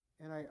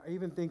I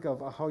even think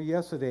of how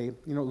yesterday,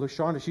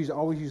 LaShonda, she's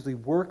always usually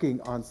working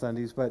on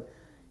Sundays, but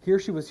here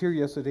she was here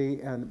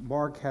yesterday, and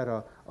Mark had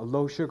a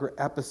low sugar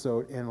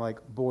episode, and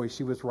boy,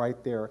 she was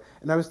right there.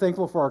 And I was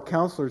thankful for our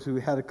counselors who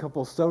had a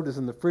couple of sodas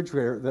in the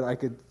refrigerator that I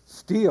could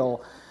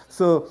steal,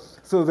 so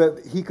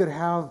that he could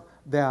have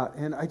that.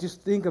 And I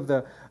just think of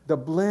the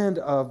blend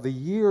of the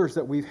years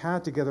that we've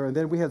had together, and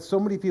then we had so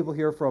many people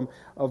here from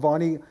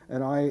Avani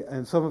and I,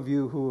 and some of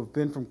you who have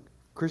been from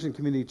Christian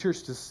Community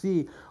Church to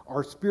see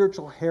our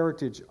spiritual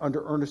heritage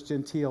under Ernest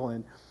Gentile.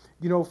 And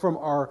from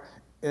our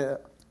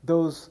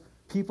those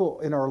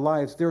people in our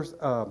lives, there's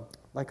a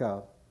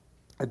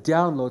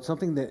download,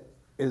 something that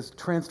is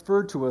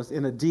transferred to us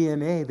in a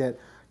DNA that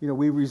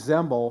we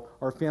resemble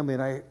our family.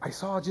 And I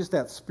saw just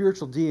that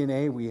spiritual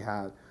DNA we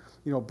had.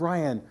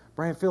 Brian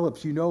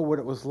Phillips, what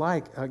it was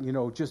like,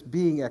 just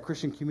being at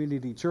Christian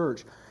Community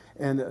Church,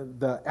 and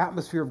the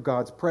atmosphere of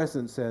God's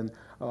presence, and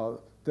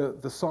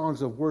the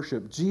songs of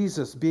worship,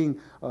 Jesus being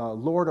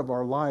Lord of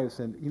our lives,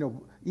 and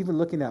even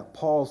looking at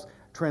Paul's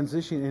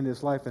transition in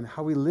his life and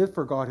how he lived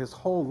for God his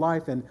whole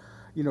life, and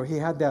he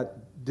had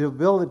that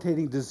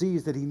debilitating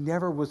disease that he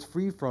never was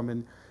free from,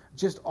 and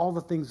just all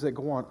the things that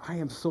go on. I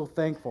am so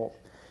thankful.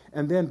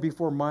 And then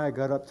before Maya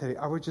got up today,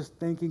 I was just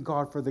thanking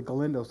God for the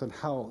Galindos and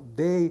how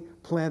they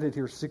planted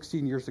here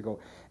 16 years ago.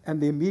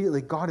 And they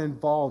immediately got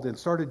involved and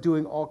started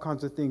doing all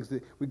kinds of things.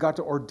 We got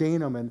to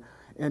ordain them.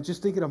 And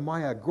just thinking of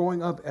Maya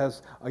growing up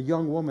as a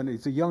young woman,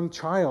 it's a young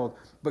child,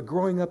 but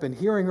growing up and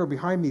hearing her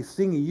behind me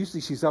singing.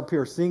 Usually she's up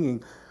here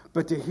singing,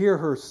 but to hear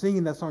her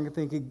singing that song and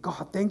thinking,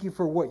 God, thank you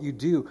for what you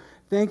do.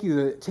 Thank you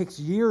that it takes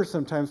years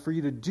sometimes for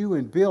you to do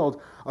and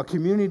build a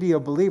community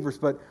of believers.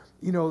 But,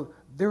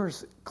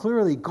 there's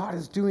clearly God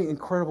is doing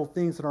incredible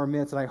things in our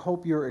midst, and I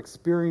hope you're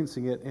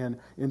experiencing it and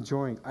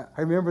enjoying.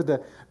 I remember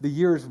the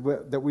years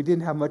that we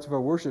didn't have much of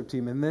a worship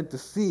team, and then to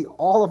see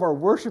all of our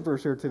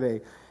worshipers here today,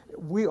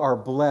 we are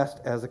blessed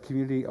as a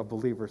community of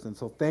believers. And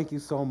so thank you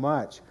so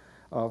much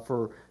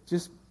for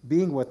just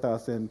being with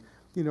us and,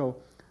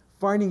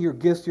 finding your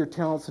gifts, your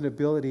talents, and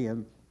ability,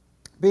 and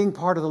being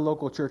part of the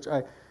local church.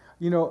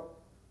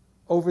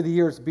 Over the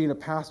years, being a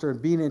pastor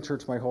and being in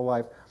church my whole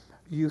life,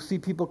 you see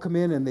people come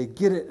in and they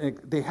get it, and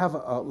they have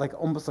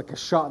almost like a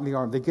shot in the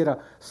arm. They get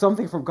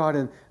something from God,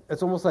 and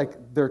it's almost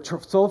like their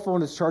cell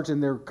phone is charged,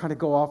 and they're kind of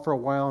go off for a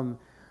while. And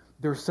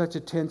there's such a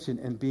tension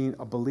in being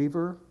a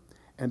believer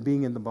and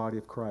being in the body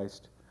of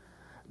Christ.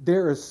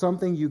 There is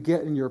something you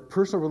get in your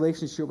personal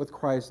relationship with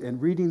Christ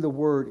and reading the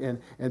Word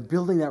and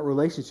building that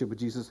relationship with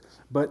Jesus,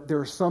 but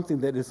there's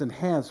something that is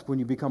enhanced when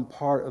you become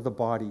part of the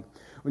body.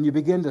 When you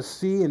begin to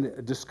see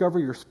and discover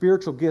your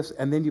spiritual gifts,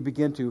 and then you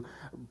begin to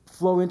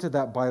flow into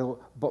that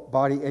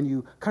body, and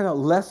you kind of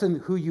lessen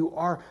who you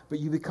are, but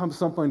you become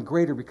someone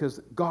greater because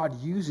God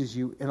uses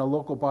you in a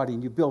local body,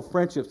 and you build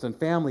friendships and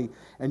family,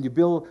 and you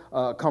build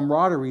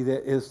camaraderie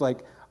that is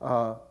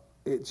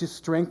it just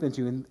strengthens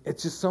you, and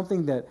it's just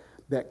something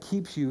that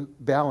keeps you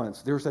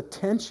balanced. There's a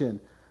tension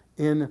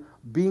in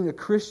being a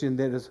Christian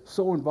that is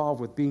so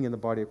involved with being in the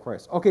body of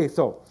Christ. Okay,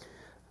 so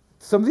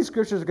some of these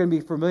scriptures are going to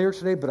be familiar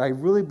today, but I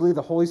really believe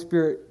the Holy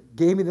Spirit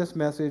gave me this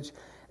message,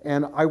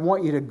 and I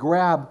want you to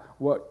grab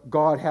what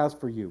God has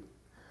for you.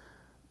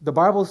 The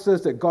Bible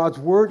says that God's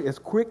word is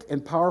quick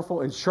and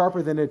powerful and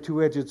sharper than a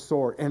two-edged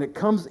sword, and it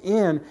comes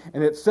in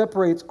and it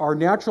separates our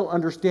natural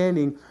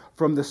understanding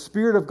from the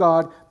Spirit of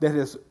God that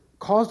has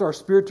caused our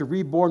spirit to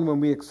reborn when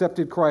we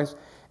accepted Christ.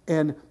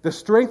 And the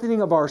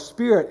strengthening of our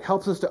spirit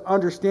helps us to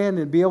understand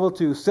and be able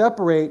to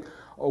separate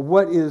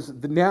what is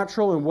the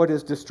natural and what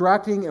is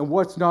distracting and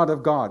what's not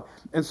of God.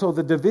 And so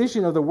the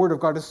division of the Word of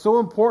God is so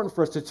important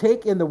for us to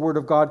take in the Word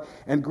of God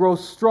and grow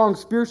strong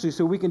spiritually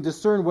so we can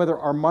discern whether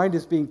our mind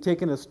is being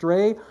taken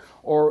astray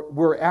or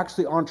we're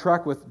actually on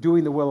track with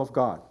doing the will of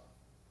God.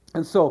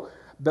 And so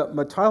the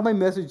title of my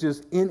message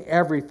is In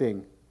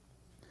Everything.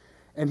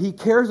 And He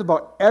cares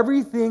about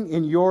everything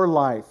in your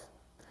life.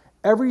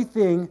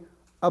 Everything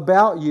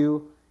about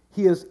you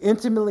He is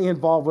intimately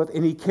involved with,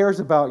 and He cares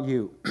about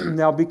you.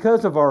 Now,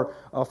 because of our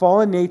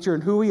fallen nature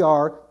and who we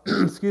are,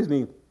 excuse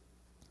me,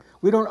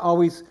 we don't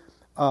always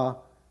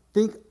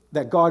think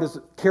that God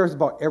cares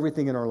about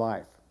everything in our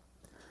life.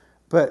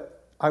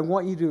 But I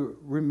want you to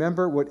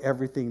remember what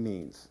everything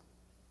means.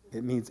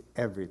 It means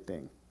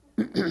everything.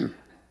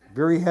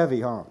 Very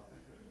heavy, huh?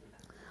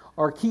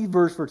 Our key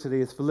verse for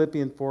today is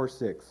Philippians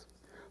 4:6.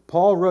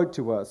 Paul wrote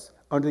to us,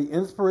 under the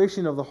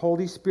inspiration of the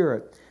Holy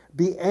Spirit,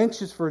 "Be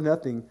anxious for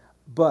nothing,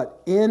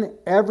 but in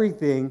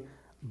everything,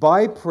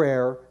 by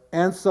prayer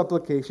and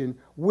supplication,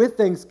 with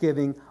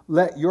thanksgiving,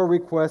 let your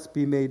requests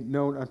be made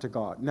known unto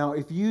God." Now,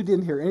 if you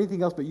didn't hear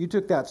anything else, but you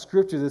took that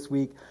scripture this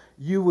week,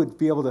 you would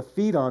be able to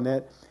feed on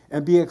it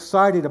and be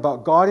excited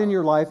about God in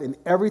your life and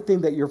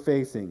everything that you're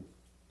facing.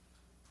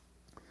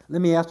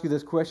 Let me ask you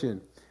this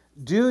question.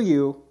 Do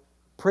you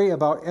pray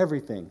about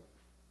everything?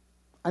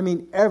 I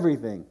mean,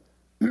 everything.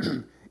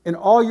 In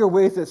all your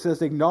ways, it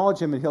says, acknowledge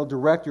Him and He'll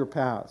direct your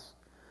paths.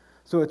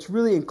 So it's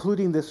really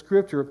including this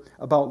scripture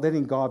about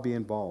letting God be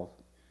involved.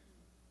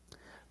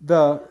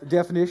 The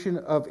definition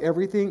of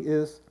everything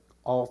is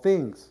all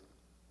things.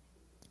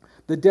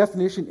 The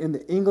definition in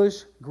the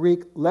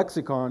English-Greek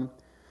lexicon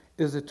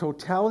is the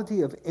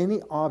totality of any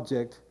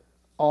object,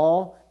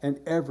 all and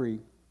every,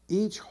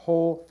 each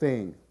whole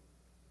thing.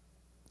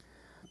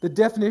 The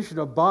definition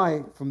of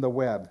by from the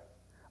web,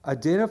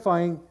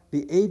 identifying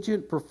the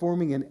agent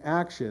performing an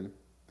action,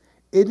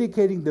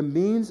 indicating the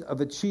means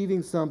of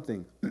achieving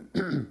something.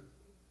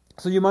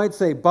 So you might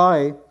say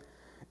by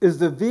is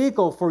the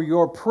vehicle for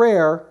your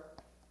prayer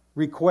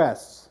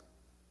requests.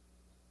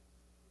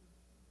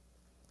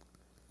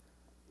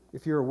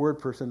 If you're a word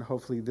person,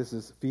 hopefully this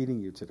is feeding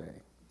you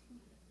today.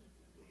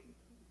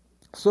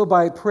 So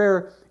by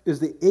prayer is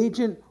the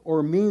agent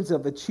or means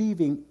of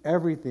achieving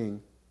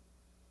everything.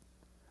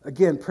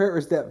 Again, prayer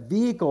is that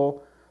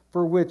vehicle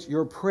for which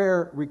your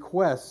prayer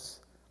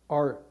requests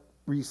are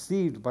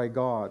received by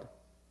God.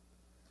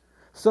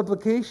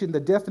 Supplication, the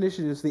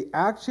definition is the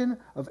action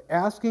of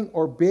asking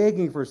or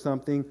begging for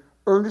something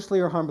earnestly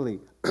or humbly.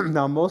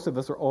 Now, most of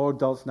us are all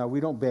adults now. We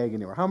don't beg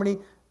anymore.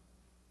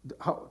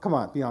 Come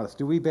on, be honest.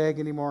 Do we beg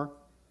anymore?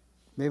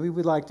 Maybe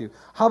we'd like to.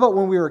 How about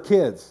when we were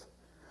kids?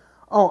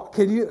 Oh,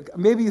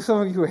 maybe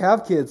some of you who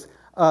have kids,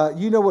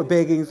 you know what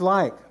begging's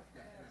like.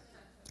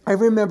 I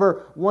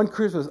remember one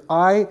Christmas,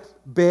 I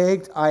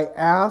begged, I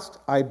asked,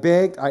 I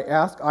begged, I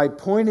asked, I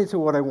pointed to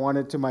what I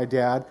wanted to my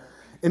dad,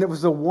 and it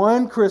was the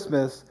one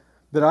Christmas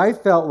that I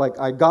felt like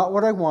I got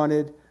what I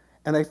wanted,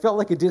 and I felt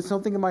like it did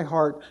something in my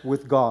heart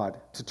with God,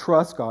 to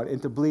trust God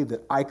and to believe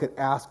that I could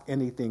ask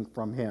anything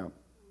from Him.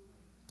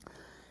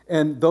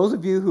 And those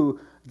of you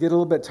who get a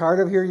little bit tired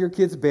of hearing your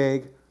kids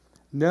beg,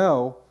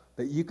 know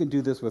that you can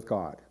do this with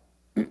God.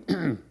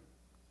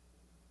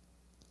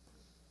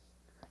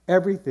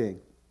 Everything.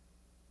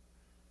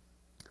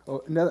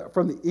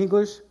 From the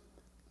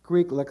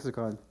English-Greek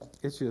lexicon,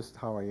 it's just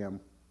how I am.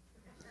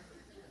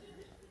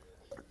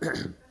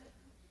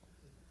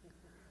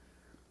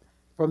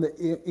 From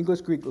the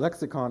English-Greek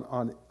lexicon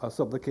on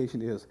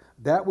supplication is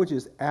that which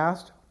is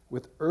asked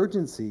with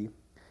urgency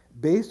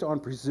based on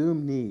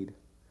presumed need,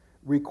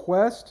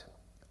 request,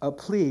 a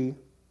plea,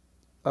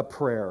 a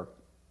prayer.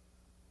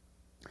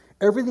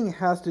 Everything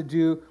has to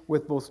do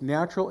with both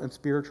natural and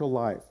spiritual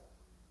life.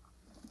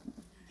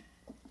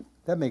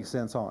 That makes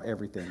sense, huh?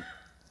 Everything.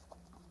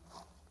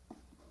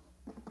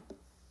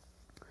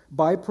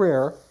 By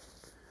prayer,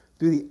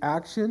 through the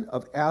action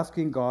of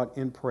asking God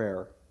in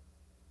prayer.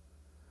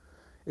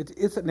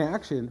 It's an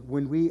action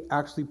when we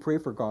actually pray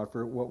for God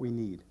for what we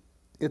need.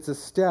 It's a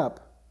step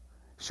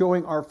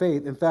showing our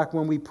faith. In fact,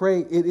 when we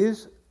pray, it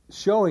is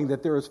showing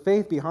that there is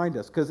faith behind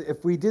us. Because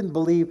if we didn't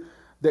believe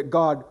that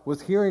God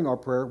was hearing our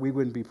prayer, we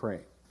wouldn't be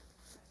praying.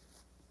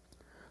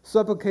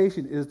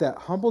 Supplication is that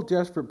humble,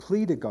 desperate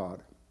plea to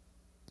God.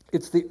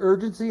 It's the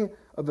urgency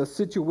of a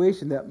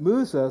situation that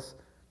moves us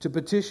to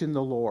petition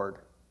the Lord.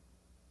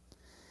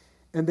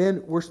 And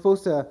then we're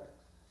supposed to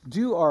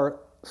do our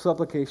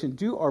supplication,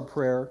 do our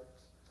prayer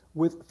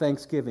with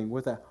thanksgiving,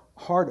 with a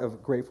heart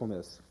of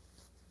gratefulness.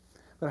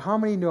 But how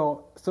many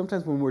know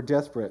sometimes when we're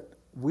desperate,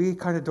 we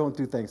kind of don't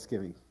do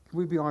thanksgiving? Can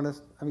we be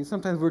honest? I mean,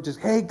 sometimes we're just,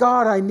 hey,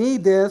 God, I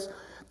need this.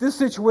 This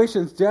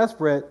situation's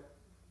desperate.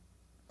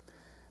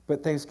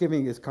 But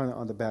thanksgiving is kind of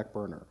on the back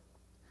burner.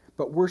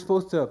 But we're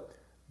supposed to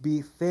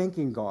be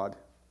thanking God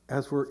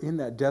as we're in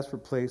that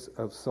desperate place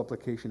of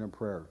supplication and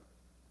prayer.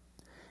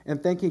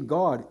 And thanking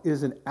God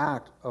is an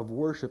act of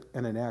worship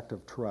and an act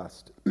of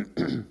trust.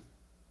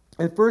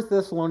 In 1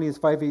 Thessalonians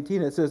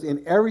 5:18, it says,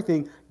 in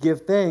everything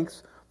give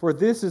thanks, for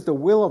this is the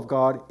will of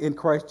God in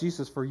Christ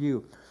Jesus for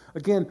you.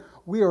 Again,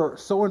 we are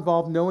so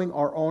involved knowing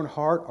our own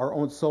heart, our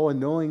own soul, and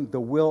knowing the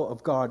will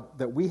of God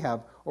that we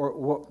have, or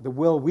what the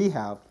will we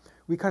have,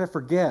 we kind of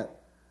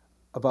forget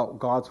about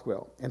God's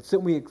will. And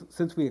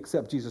since we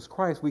accept Jesus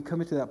Christ, we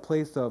come into that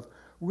place of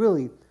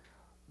really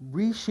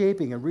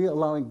reshaping and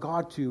allowing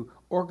God to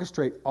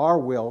orchestrate our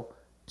will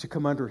to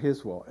come under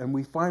His will. And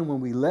we find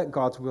when we let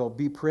God's will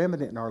be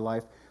preeminent in our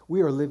life,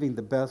 we are living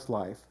the best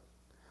life.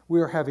 We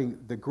are having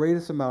the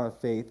greatest amount of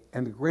faith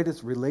and the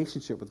greatest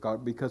relationship with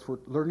God because we're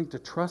learning to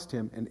trust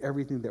Him in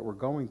everything that we're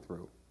going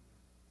through.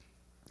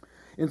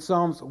 In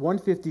Psalms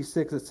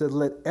 156, it said,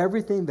 let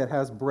everything that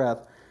has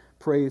breath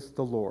praise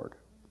the Lord.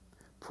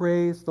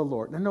 Praise the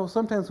Lord. And no,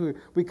 sometimes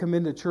we come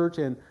into church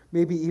and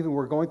maybe even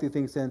we're going through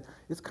things and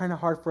it's kind of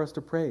hard for us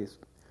to praise.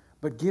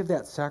 But give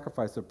that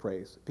sacrifice of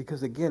praise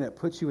because, again, it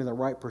puts you in the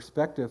right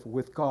perspective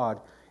with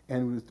God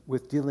and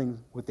with dealing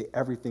with the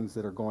everythings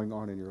that are going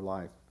on in your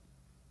life.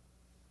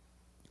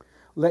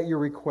 Let your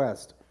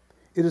request.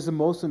 It is the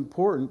most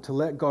important to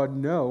let God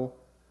know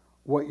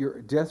what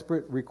your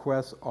desperate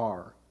requests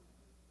are.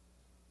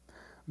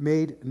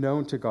 Made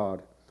known to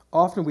God.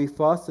 Often we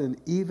fuss and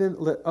even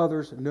let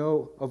others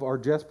know of our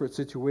desperate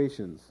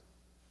situations.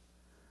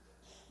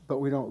 But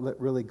we don't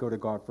really go to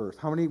God first.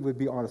 How many would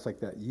be honest like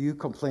that? You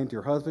complain to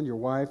your husband, your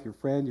wife, your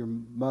friend, your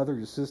mother,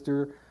 your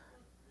sister,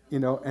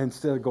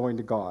 instead of going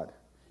to God.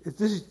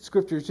 This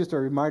scripture is just a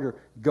reminder,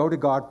 go to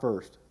God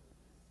first.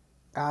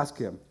 Ask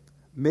Him.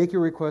 Make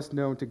your request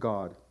known to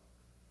God.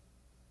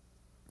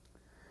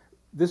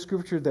 This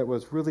scripture that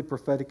was really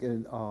prophetic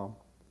in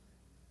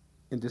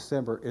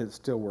December, it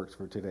still works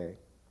for today.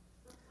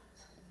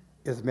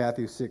 is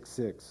Matthew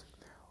 6:6.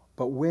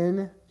 But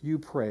when you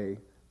pray,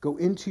 go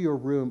into your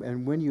room,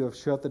 and when you have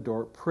shut the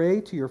door,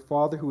 pray to your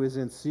Father who is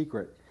in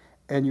secret,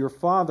 and your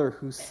Father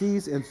who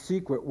sees in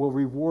secret will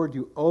reward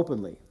you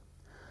openly.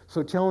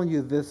 So telling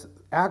you this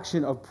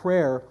action of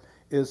prayer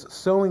is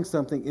sowing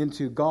something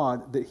into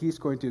God that he's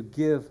going to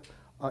give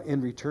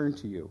in return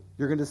to you.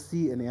 You're going to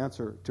see an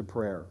answer to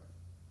prayer.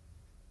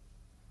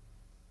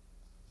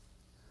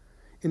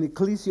 In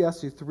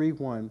Ecclesiastes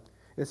 3:1,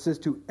 it says,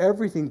 to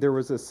everything there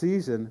was a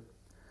season,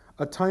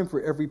 a time for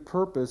every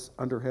purpose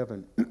under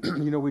heaven.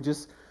 We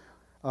just,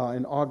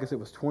 in August, it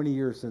was 20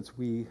 years since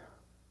we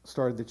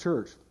started the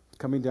church,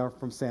 coming down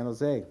from San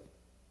Jose.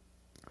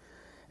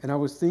 And I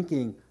was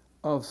thinking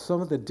of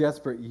some of the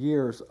desperate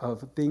years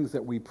of things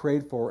that we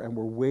prayed for and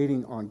were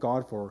waiting on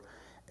God for,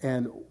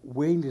 and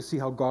waiting to see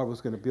how God was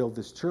going to build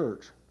this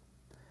church.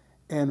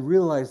 And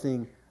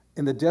realizing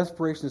in the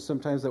desperation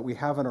sometimes that we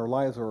have in our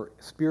lives or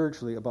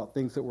spiritually about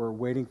things that we're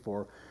waiting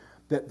for,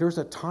 that there's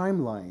a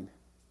timeline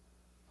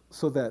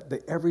so that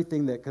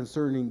everything that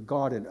concerning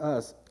God and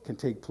us can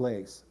take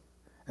place.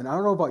 And I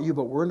don't know about you,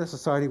 but we're in a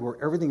society where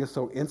everything is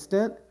so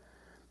instant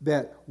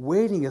that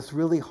waiting is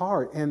really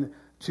hard. And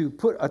to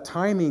put a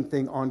timing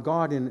thing on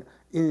God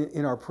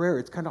in our prayer,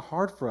 it's kind of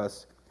hard for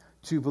us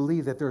to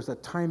believe that there's a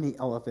timing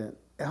element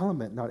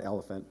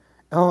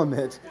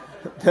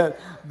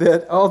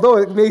that although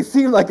it may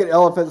seem like an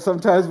elephant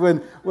sometimes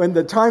when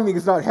the timing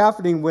is not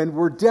happening, when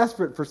we're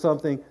desperate for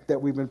something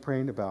that we've been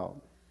praying about.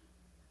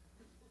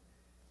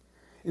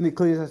 In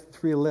Ecclesiastes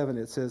 3:11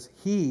 it says,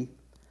 he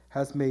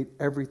has made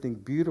everything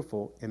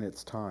beautiful in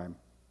its time.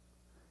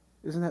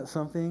 Isn't that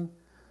something?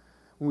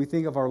 When we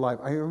think of our life,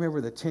 I remember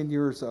the 10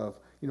 years of,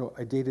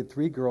 I dated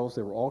 3 girls,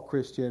 they were all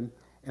Christian,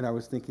 and I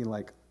was thinking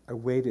like, I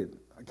waited.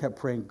 I kept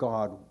praying,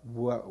 God,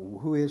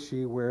 who is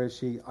she? Where is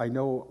she? I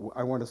know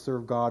I want to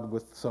serve God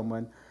with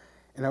someone.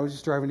 And I was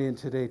just driving in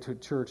today to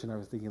church, and I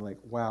was thinking like,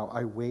 wow,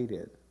 I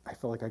waited. I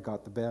felt like I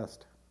got the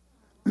best.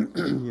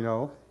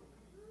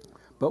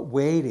 But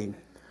waiting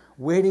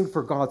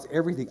for God's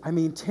everything.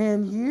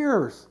 10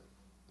 years.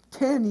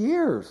 10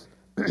 years.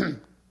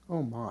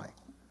 Oh my.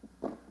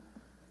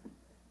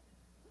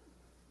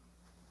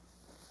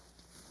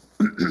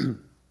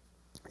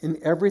 In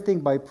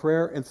everything by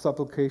prayer and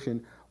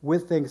supplication,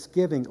 with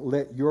thanksgiving,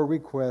 let your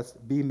requests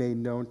be made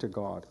known to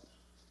God.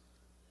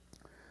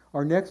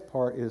 Our next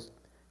part is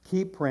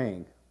keep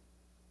praying.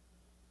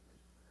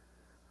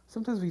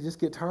 Sometimes we just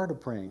get tired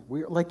of praying.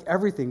 We like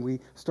everything. We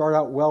start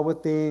out well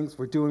with things.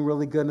 We're doing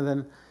really good, and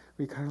then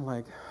we kind of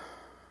like,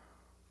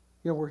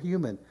 we're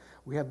human.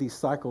 We have these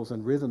cycles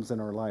and rhythms in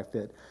our life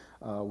that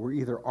we're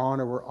either on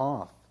or we're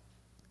off.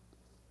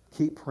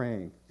 Keep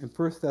praying. In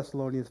 1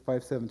 Thessalonians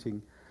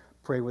 5:17,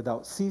 pray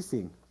without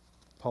ceasing,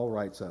 Paul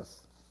writes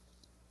us.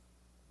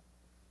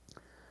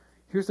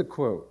 Here's a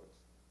quote.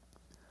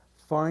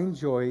 Find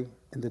joy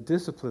in the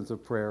disciplines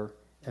of prayer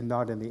and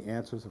not in the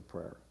answers of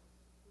prayer.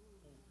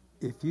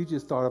 If you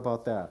just thought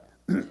about that,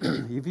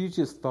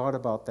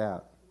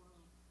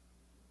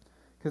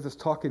 because it's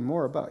talking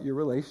more about your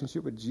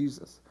relationship with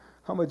Jesus,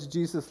 how much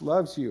Jesus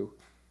loves you.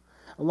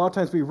 A lot of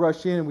times we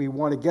rush in and we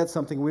want to get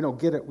something, we don't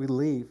get it, we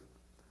leave.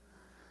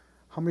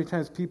 How many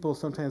times people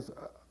sometimes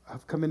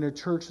have come into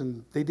church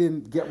and they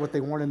didn't get what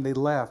they wanted and they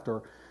left,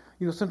 or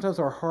sometimes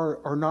our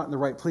heart are not in the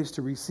right place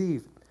to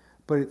receive,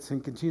 but it's in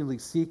continually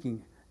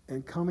seeking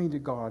and coming to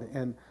God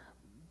and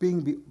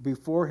being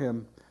before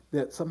Him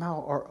that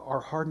somehow our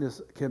hardness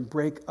can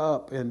break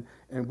up and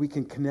we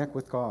can connect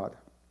with God.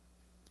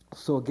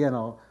 So again,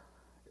 I'll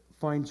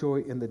find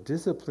joy in the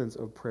disciplines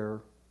of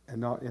prayer and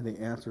not in the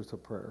answers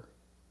of prayer.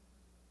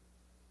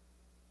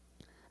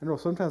 I know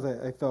sometimes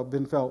I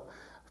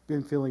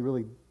been feeling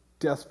really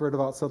desperate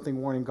about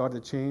something, wanting God to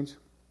change.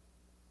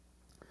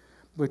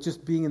 But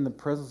just being in the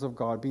presence of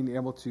God, being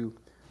able to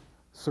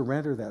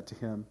surrender that to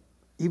Him,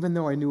 even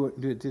though I knew it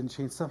didn't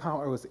change,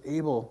 somehow I was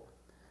able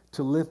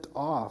to lift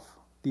off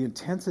the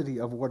intensity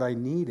of what I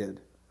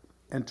needed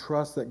and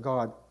trust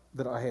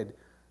that I had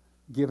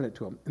given it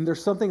to Him. And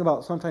there's something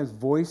about sometimes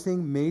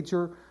voicing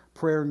major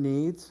prayer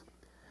needs.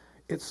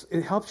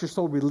 It helps your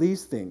soul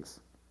release things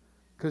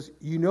because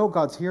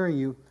God's hearing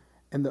you.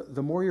 And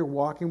the more you're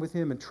walking with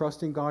Him and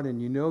trusting God,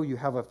 and you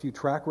have a few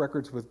track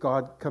records with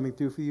God coming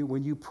through for you,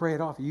 when you pray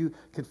it off, you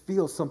can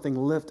feel something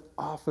lift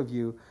off of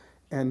you,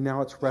 and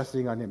now it's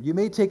resting on Him. You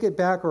may take it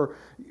back, or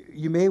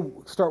you may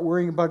start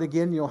worrying about it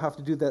again. You'll have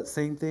to do that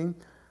same thing,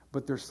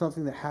 but there's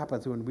something that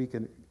happens when we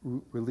can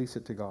release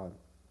it to God.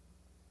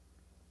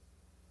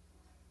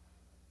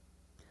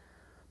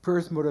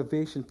 Prayer's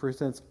motivation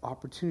presents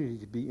opportunity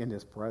to be in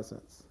His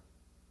presence.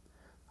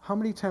 How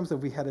many times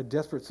have we had a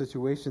desperate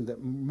situation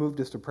that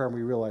moved us to prayer and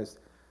we realized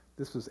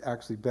this was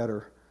actually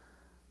better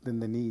than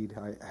the need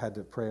I had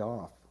to pray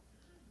off?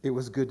 It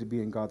was good to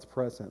be in God's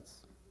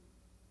presence.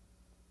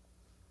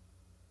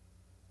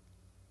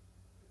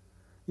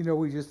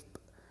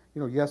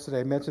 Yesterday,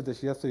 I mentioned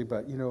this yesterday,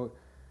 but,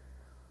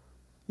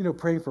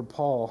 praying for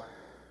Paul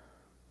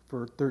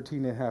for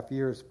 13 and a half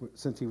years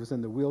since he was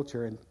in the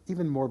wheelchair, and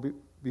even more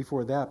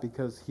before that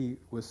because he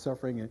was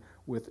suffering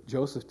with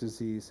Joseph's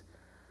disease.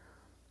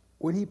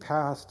 When he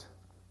passed,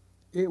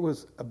 it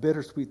was a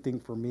bittersweet thing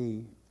for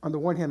me. On the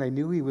one hand, I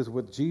knew he was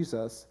with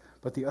Jesus,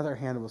 but the other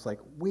hand, it was like,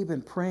 we've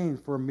been praying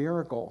for a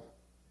miracle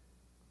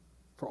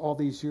for all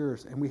these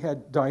years. And we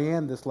had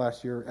Diane this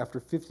last year, after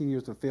 15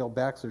 years of failed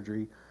back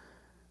surgery,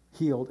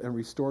 healed and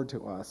restored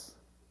to us.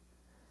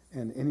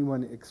 And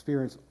anyone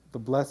experienced the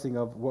blessing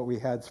of what we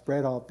had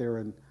spread out there,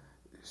 and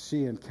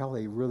she and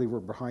Kelly really were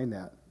behind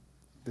that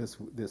this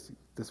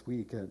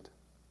weekend.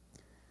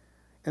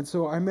 And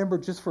so I remember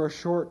just for a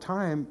short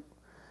time,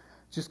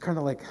 just kind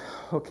of like,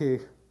 okay,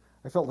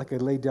 I felt like I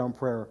laid down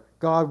prayer.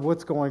 God,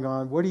 what's going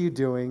on? What are you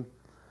doing?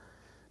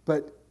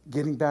 But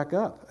getting back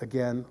up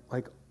again,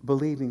 like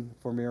believing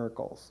for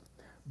miracles,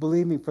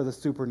 believing for the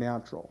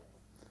supernatural,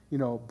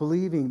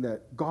 believing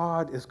that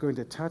God is going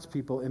to touch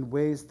people in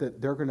ways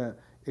that they're going to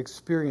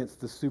experience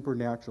the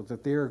supernatural,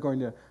 that they are going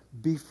to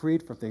be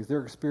freed from things. They're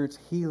going to experience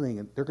healing,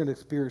 and they're going to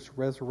experience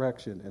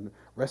resurrection and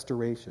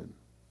restoration.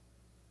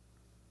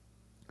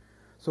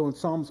 So in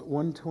Psalms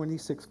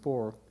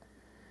 126:4,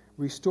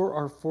 restore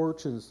our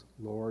fortunes,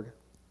 Lord,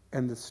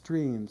 and the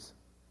streams.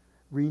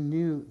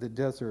 Renew the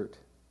desert.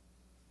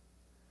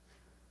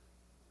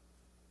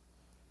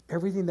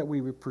 Everything that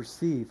we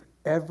perceive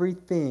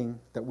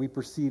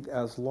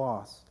as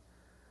loss,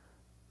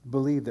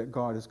 believe that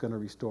God is going to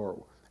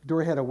restore.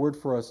 Dory had a word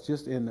for us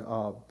just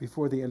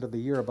before the end of the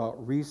year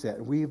about reset.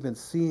 And we've been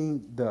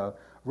seeing the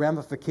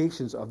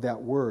ramifications of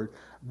that word,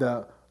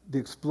 the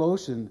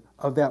explosion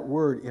of that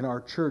word in our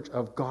church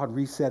of God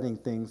resetting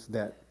things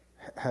that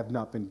have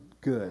not been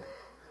good.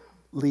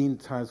 Lean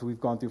times we've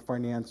gone through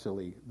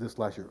financially this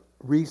last year.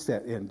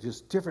 Reset in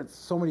just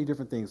so many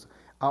different things.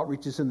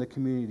 Outreaches in the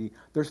community.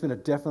 There's been a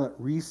definite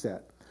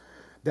reset.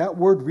 That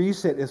word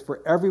reset is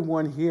for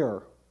everyone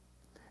here.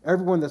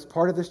 Everyone that's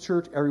part of this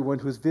church, everyone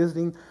who's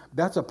visiting,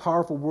 that's a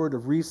powerful word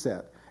of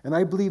reset. And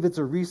I believe it's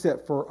a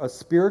reset for us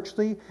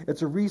spiritually.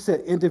 It's a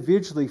reset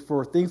individually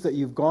for things that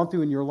you've gone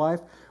through in your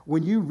life.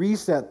 When you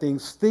reset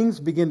things, things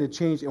begin to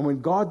change. And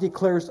when God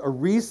declares a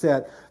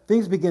reset,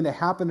 things begin to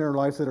happen in our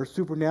lives that are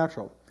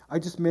supernatural. I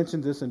just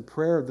mentioned this in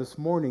prayer this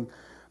morning.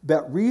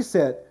 That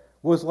reset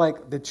was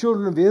like the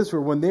children of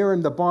Israel when they were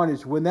in the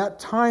bondage. When that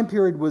time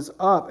period was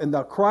up and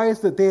the cries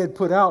that they had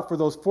put out for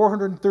those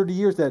 430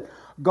 years that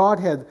God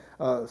had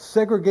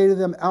segregated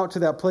them out to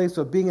that place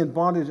of being in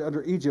bondage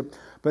under Egypt.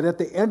 But at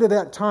the end of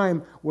that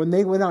time, when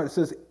they went out, it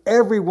says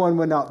everyone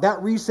went out.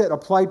 That reset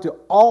applied to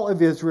all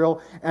of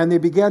Israel, and they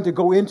began to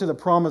go into the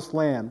promised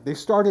land. They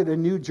started a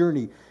new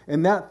journey.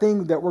 And that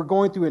thing that we're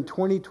going through in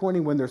 2020,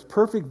 when there's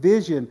perfect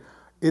vision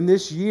in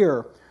this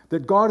year,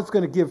 that God is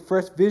going to give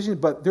fresh vision,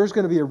 but there's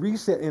going to be a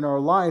reset in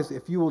our lives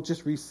if you will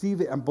just receive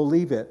it and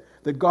believe it.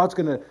 That God's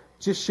going to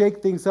just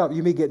shake things up.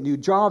 You may get new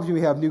jobs, you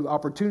may have new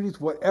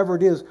opportunities, whatever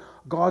it is,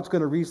 God's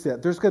going to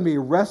reset. There's going to be a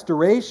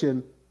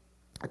restoration,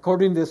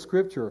 according to this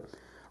scripture,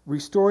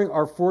 restoring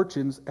our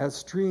fortunes as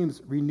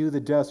streams renew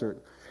the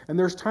desert. And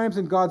there's times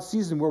in God's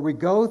season where we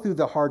go through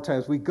the hard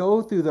times, we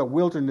go through the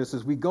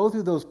wildernesses, we go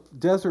through those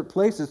desert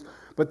places,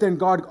 but then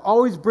God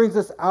always brings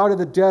us out of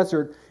the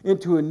desert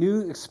into a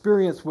new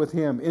experience with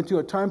Him, into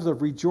a times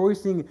of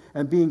rejoicing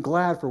and being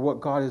glad for what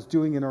God is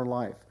doing in our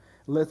life.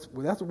 That's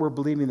what we're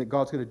believing that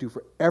God's going to do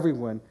for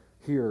everyone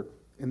here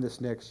in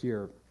this next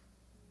year.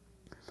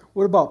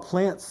 What about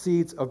plant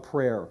seeds of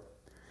prayer?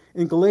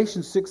 In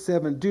Galatians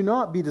 6:7, do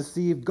not be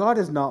deceived. God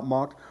is not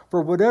mocked.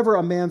 For whatever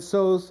a man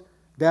sows,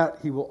 that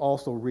he will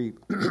also reap.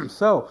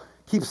 So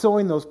keep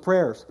sowing those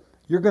prayers.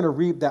 You're going to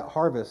reap that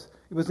harvest.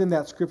 It was in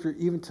that scripture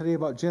even today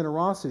about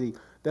generosity,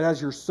 that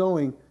as you're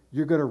sowing,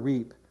 you're going to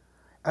reap.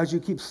 As you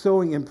keep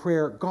sowing in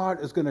prayer,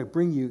 God is going to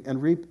bring you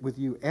and reap with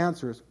you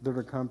answers that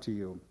will come to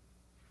you.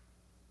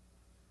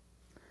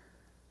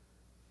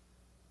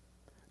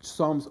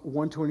 Psalms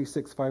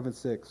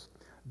 126:5-6.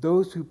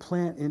 Those who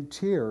plant in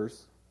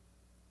tears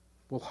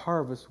will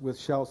harvest with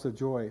shouts of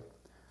joy.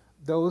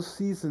 Those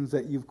seasons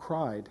that you've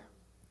cried,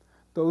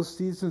 those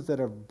seasons that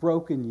have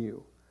broken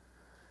you.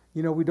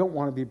 We don't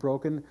want to be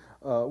broken.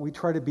 We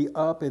try to be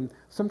up, and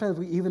sometimes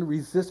we even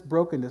resist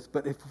brokenness.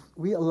 But if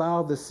we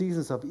allow the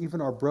seasons of even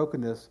our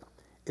brokenness,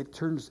 it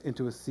turns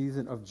into a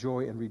season of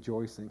joy and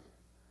rejoicing.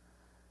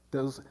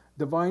 Those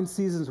divine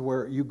seasons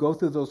where you go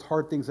through those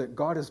hard things, that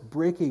God is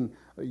breaking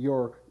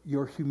your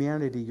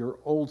humanity, your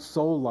old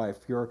soul life,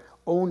 your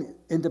own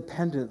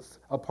independence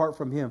apart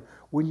from Him.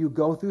 When you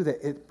go through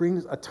that, it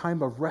brings a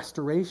time of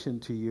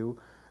restoration to you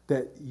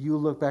that you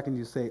look back and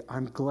you say,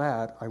 I'm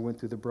glad I went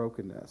through the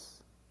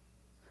brokenness.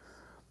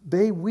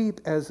 They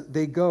weep as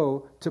they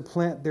go to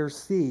plant their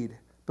seed,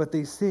 but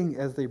they sing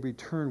as they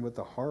return with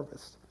the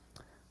harvest.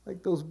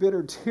 Like those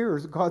bitter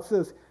tears, God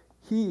says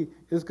He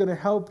is going to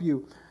help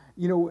you.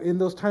 In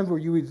those times where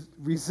you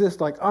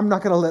resist, like, I'm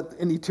not going to let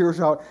any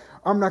tears out.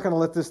 I'm not going to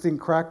let this thing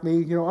crack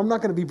me. I'm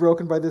not going to be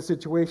broken by this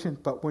situation.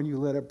 But when you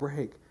let it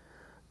break,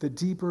 the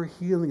deeper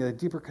healing and the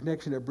deeper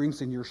connection it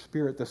brings in your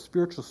spirit, the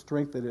spiritual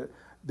strength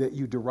that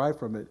you derive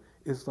from it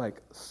is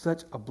like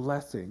such a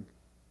blessing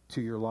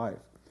to your life.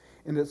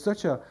 And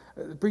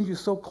it brings you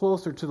so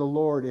closer to the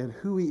Lord and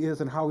who he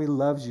is and how he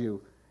loves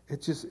you.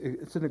 It's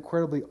an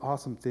incredibly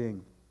awesome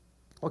thing.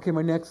 Okay,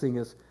 my next thing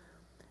is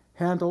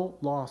handle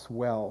loss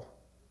well.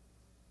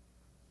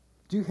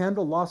 Do you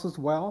handle losses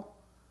well?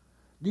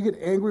 Do you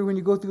get angry when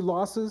you go through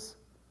losses?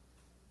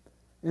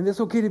 And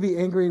it's okay to be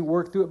angry and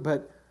work through it,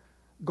 but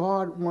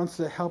God wants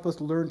to help us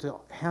learn to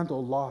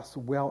handle loss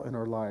well in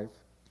our life.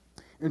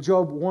 In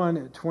Job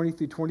 1, 20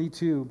 through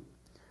 22,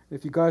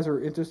 if you guys are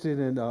interested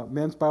in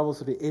men's Bible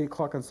study at 8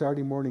 o'clock on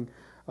Saturday morning,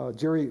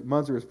 Jerry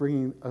Munzer is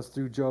bringing us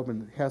through Job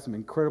and has some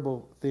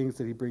incredible things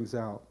that he brings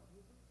out.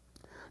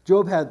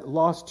 Job had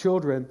lost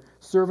children,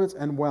 servants,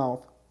 and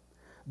wealth.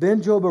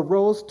 Then Job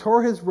arose,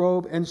 tore his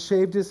robe, and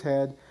shaved his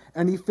head,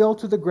 and he fell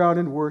to the ground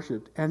and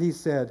worshipped. And he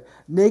said,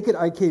 "Naked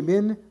I came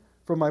in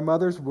from my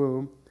mother's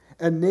womb,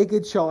 and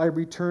naked shall I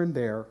return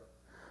there.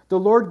 The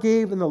Lord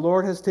gave, and the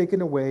Lord has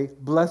taken away.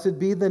 Blessed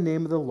be the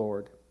name of the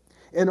Lord."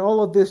 In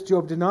all of this,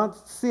 Job did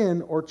not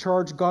sin or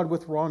charge God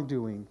with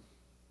wrongdoing.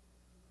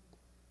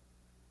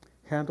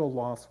 Handle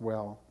loss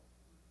well.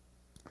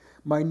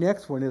 My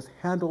next one is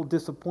handle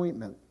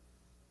disappointment.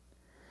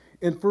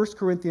 In 1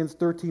 Corinthians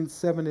 13,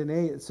 7 and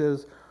 8, it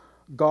says,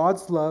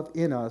 God's love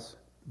in us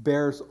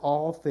bears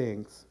all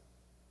things.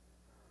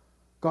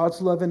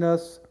 God's love in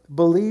us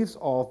believes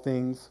all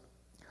things.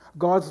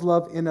 God's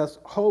love in us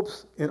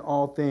hopes in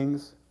all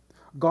things.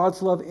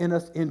 God's love in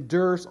us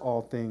endures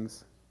all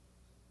things.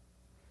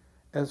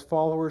 As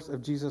followers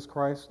of Jesus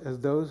Christ, as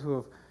those who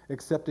have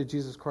accepted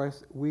Jesus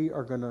Christ, we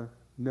are going to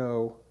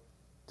know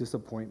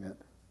disappointment.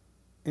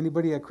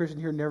 Anybody, a Christian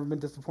here, never been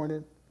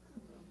disappointed?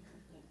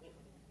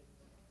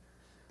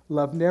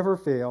 Love never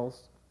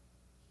fails,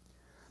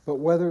 but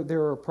whether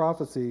there are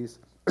prophecies,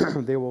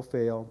 they will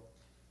fail.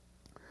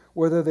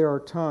 Whether there are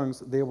tongues,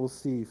 they will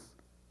cease.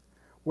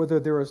 Whether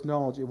there is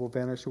knowledge, it will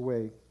vanish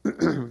away.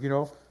 You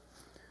know,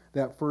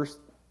 that first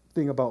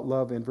thing about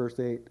love in verse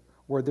 8,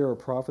 where there are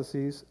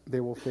prophecies,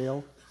 they will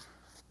fail.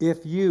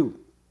 If you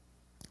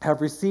have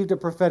received a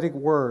prophetic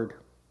word,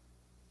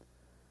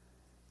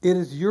 it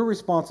is your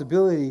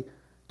responsibility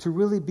to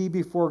really be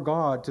before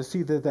God to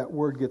see that that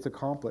word gets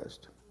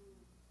accomplished.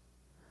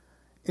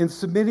 In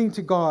submitting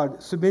to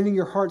God, submitting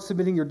your heart,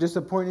 submitting your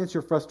disappointments,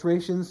 your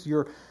frustrations,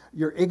 your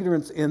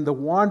ignorance, and the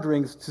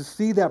wanderings to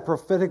see that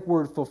prophetic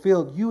word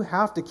fulfilled, you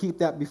have to keep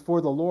that before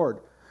the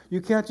Lord.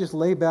 You can't just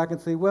lay back and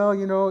say, well,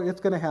 you know,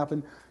 it's going to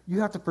happen. You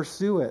have to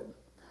pursue it.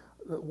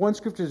 One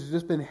scripture that's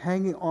just been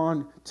hanging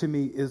on to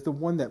me is the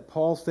one that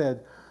Paul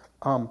said,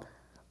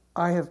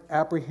 I have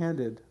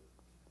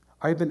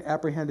been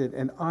apprehended,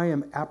 and I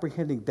am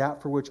apprehending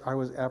that for which I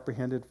was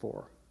apprehended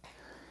for.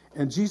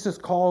 And Jesus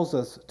calls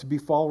us to be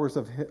followers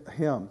of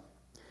him.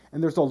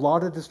 And there's a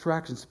lot of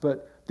distractions,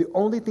 but the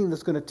only thing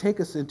that's going to take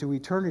us into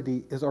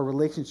eternity is our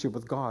relationship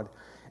with God.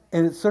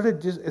 And it's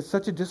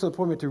such a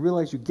disappointment to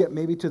realize you get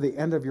maybe to the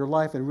end of your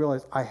life and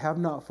realize, I have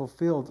not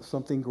fulfilled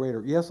something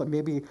greater. Yes,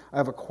 maybe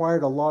I've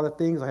acquired a lot of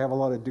things, I have a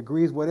lot of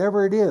degrees,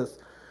 whatever it is.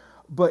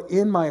 But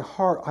in my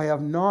heart, I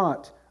have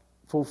not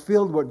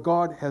fulfilled what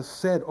God has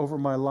said over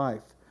my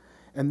life.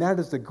 And that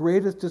is the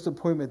greatest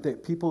disappointment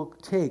that people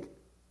take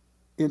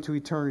into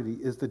eternity,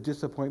 is the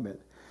disappointment.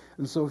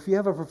 And so if you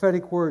have a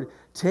prophetic word,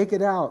 take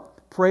it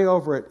out, pray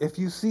over it. If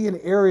you see an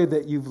area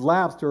that you've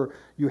lapsed or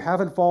you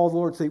haven't followed the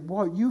Lord, say,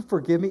 well, you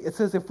forgive me. It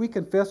says if we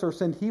confess our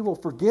sin, he will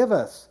forgive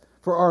us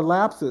for our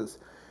lapses.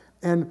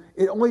 And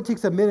it only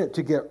takes a minute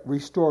to get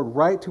restored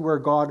right to where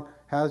God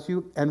has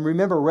you. And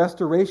remember,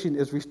 restoration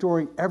is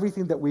restoring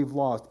everything that we've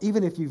lost.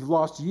 Even if you've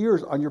lost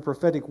years on your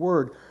prophetic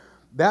word,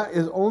 that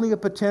is only a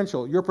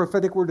potential. Your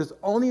prophetic word is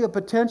only a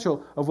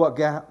potential of what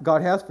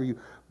God has for you.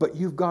 But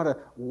you've got to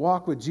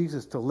walk with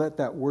Jesus to let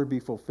that word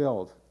be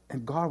fulfilled.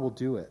 And God will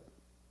do it.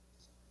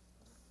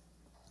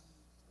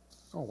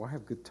 Oh, I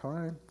have a good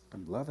time.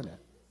 I'm loving it.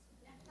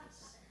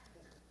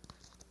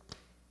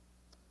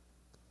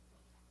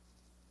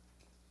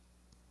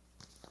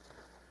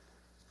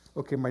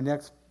 Okay, my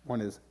next one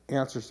is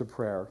answers to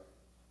prayer.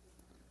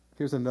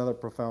 Here's another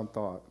profound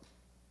thought.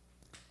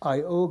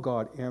 I owe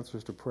God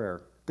answers to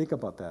prayer. Think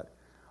about that.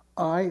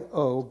 I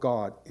owe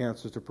God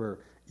answers to prayer.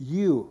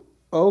 You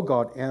owe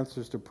God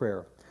answers to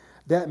prayer.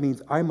 That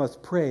means I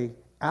must pray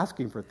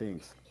asking for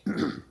things.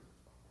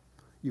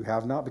 You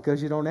have not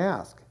because you don't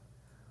ask.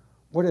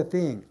 What a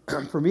thing.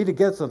 For me to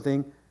get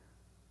something,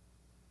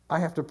 I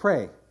have to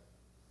pray.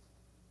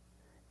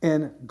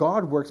 And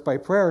God works by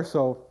prayer,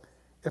 so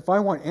if I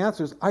want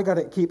answers, I got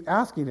to keep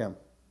asking him.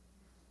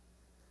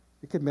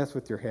 It could mess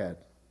with your head.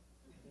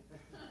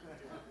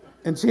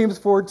 In James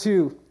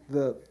 4:2,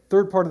 the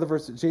third part of the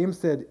verse, James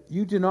said,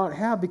 you do not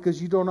have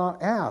because you do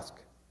not ask.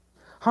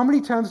 How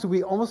many times do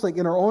we almost like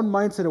in our own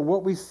mindset of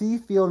what we see,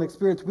 feel, and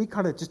experience, we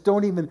kind of just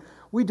don't even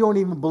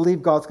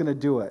believe God's going to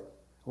do it.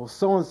 Well,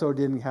 so-and-so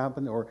didn't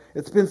happen, or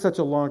it's been such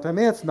a long time,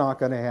 it's not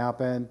going to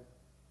happen.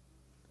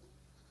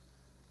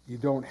 You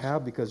don't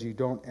have because you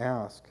don't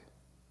ask.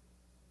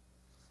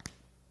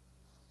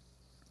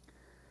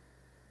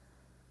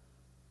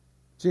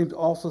 James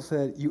also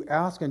said, you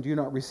ask and do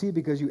not receive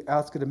because you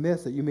ask it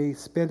amiss, that you may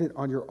spend it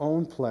on your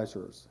own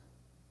pleasures.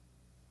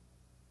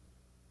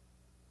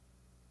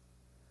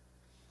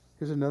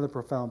 Here's another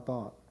profound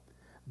thought.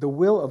 The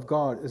will of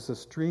God is a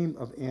stream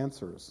of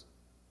answers.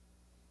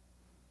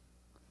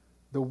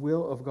 The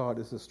will of God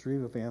is a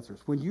stream of answers.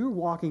 When you're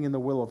walking in the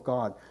will of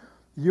God,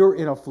 you're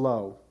in a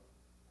flow.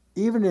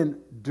 Even in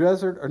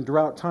desert and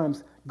drought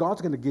times,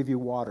 God's going to give you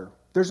water.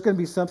 There's going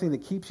to be something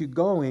that keeps you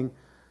going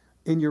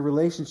in your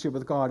relationship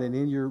with God and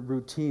in your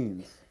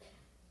routines.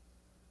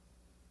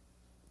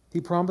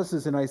 He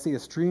promises in Isaiah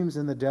streams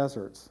in the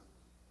deserts,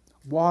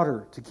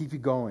 water to keep you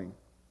going.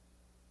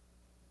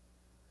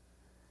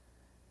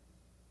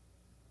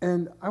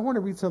 And I want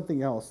to read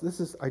something else.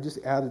 I just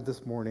added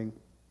this morning.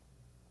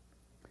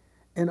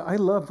 And I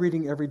love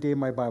reading every day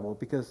my Bible,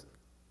 because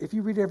if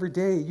you read every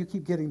day, you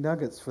keep getting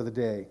nuggets for the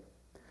day.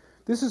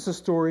 This is a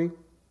story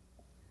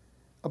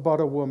about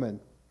a woman.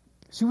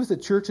 She was a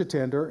church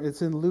attender.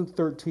 It's in Luke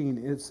 13.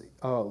 It's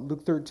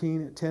Luke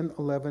 13, 10,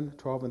 11,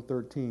 12, and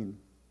 13.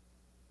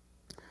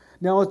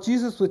 Now, as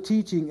Jesus was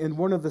teaching in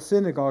one of the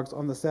synagogues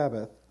on the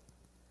Sabbath,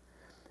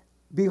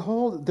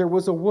 behold, there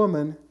was a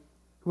woman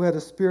who had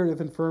a spirit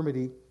of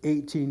infirmity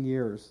 18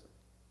 years,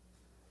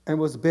 and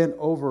was bent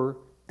over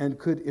and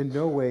could in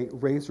no way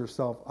raise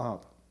herself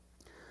up.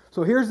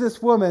 So here's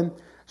this woman.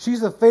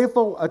 She's a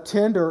faithful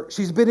attender.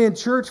 She's been in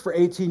church for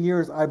 18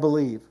 years, I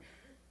believe.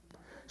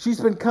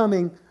 She's been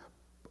coming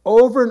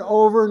over and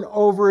over and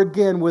over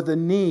again with a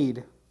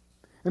need.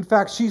 In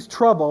fact, she's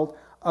troubled.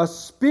 A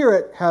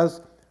spirit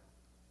has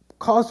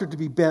caused her to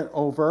be bent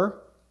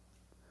over,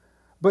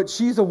 but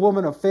she's a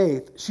woman of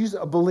faith. She's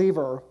a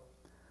believer.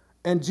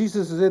 And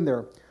Jesus is in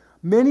there.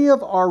 Many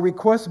of our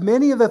requests,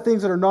 many of the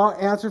things that are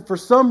not answered, for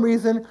some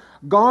reason,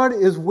 God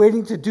is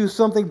waiting to do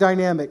something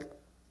dynamic.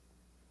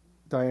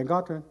 Diane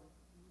Gautran,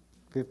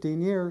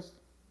 15 years.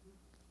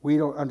 We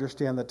don't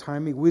understand the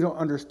timing. We don't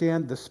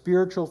understand the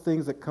spiritual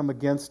things that come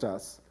against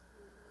us.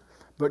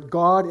 But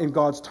God, in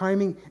God's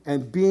timing,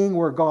 and being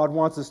where God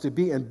wants us to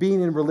be, and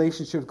being in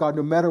relationship with God,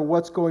 no matter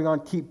what's going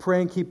on, keep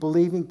praying, keep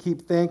believing,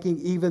 keep thanking,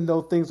 even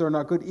though things are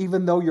not good,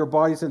 even though your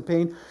body's in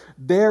pain.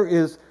 There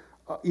is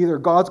either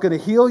God's going to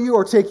heal you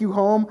or take you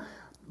home,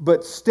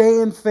 but stay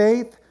in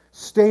faith,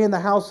 stay in the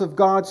house of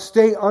God,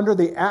 stay under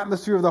the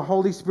atmosphere of the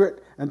Holy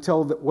Spirit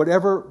until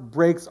whatever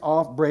breaks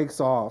off,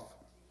 breaks off.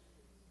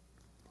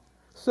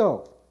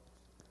 So,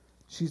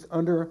 she's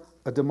under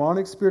a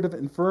demonic spirit of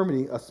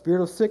infirmity, a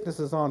spirit of sickness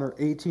is on her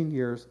 18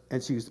 years,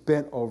 and she was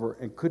bent over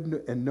and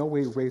couldn't in no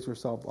way raise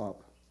herself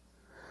up.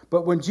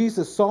 But when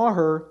Jesus saw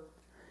her,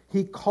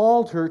 he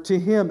called her to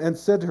him and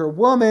said to her,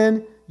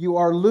 "Woman, you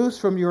are loose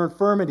from your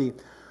infirmity."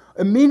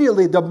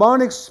 Immediately, the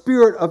demonic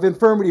spirit of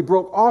infirmity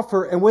broke off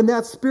her, and when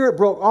that spirit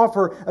broke off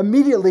her,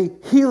 immediately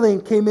healing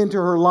came into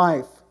her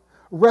life.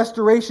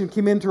 Restoration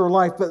came into her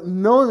life. But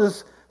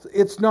notice,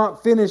 it's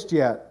not finished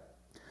yet.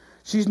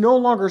 She's no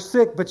longer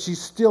sick, but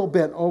she's still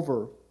bent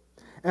over.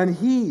 And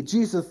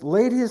Jesus,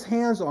 laid his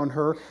hands on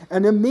her,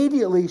 and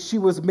immediately she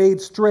was made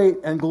straight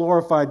and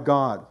glorified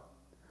God.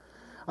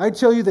 I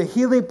tell you, the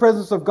healing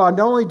presence of God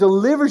not only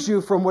delivers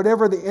you from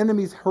whatever the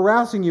enemy's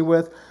harassing you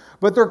with,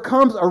 but there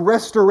comes a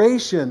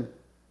restoration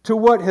to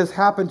what has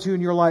happened to you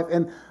in your life.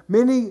 And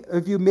many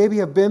of you maybe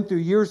have been through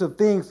years of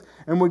things,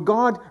 and when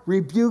God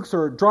rebukes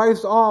or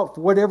drives off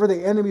whatever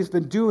the enemy's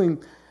been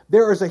doing,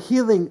 there is a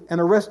healing and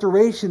a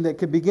restoration that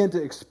can begin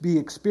to be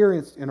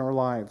experienced in our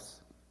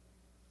lives.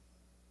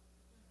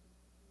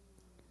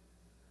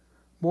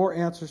 More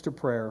answers to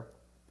prayer.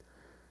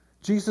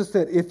 Jesus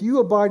said, "If you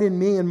abide in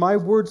me and my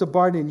words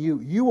abide in you,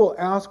 you will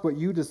ask what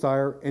you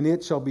desire, and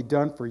it shall be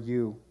done for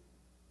you."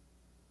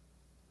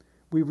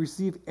 We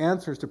receive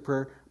answers to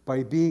prayer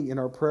by being in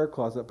our prayer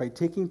closet, by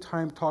taking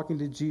time talking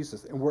to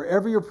Jesus. And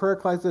wherever your prayer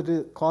closet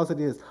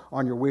is,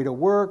 on your way to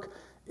work,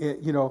 in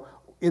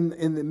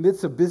the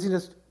midst of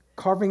busyness,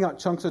 carving out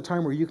chunks of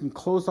time where you can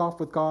close off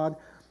with God,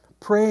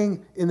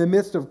 praying in the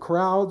midst of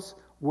crowds,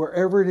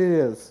 wherever it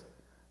is,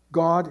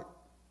 God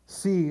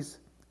sees,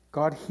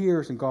 God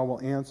hears, and God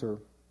will answer.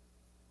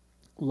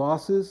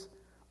 Losses,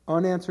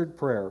 unanswered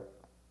prayer.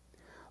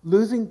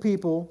 Losing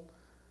people,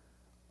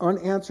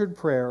 unanswered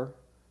prayer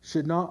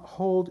should not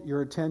hold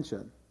your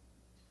attention.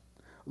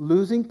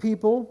 Losing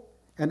people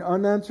and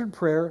unanswered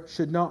prayer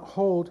should not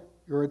hold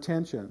your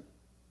attention.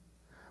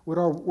 Would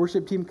our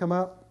worship team come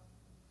up?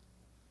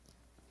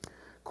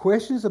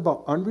 Questions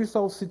about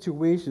unresolved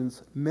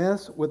situations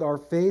mess with our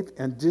faith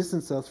and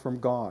distance us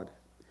from God,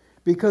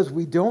 because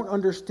we don't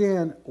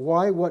understand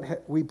why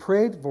what we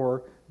prayed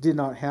for did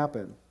not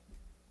happen.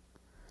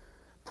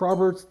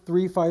 Proverbs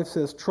 3:5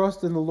 says,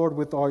 "Trust in the Lord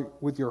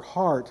with your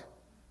heart,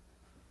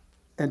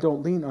 and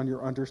don't lean on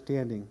your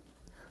understanding."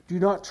 Do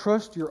not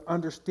trust your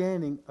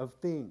understanding of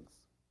things.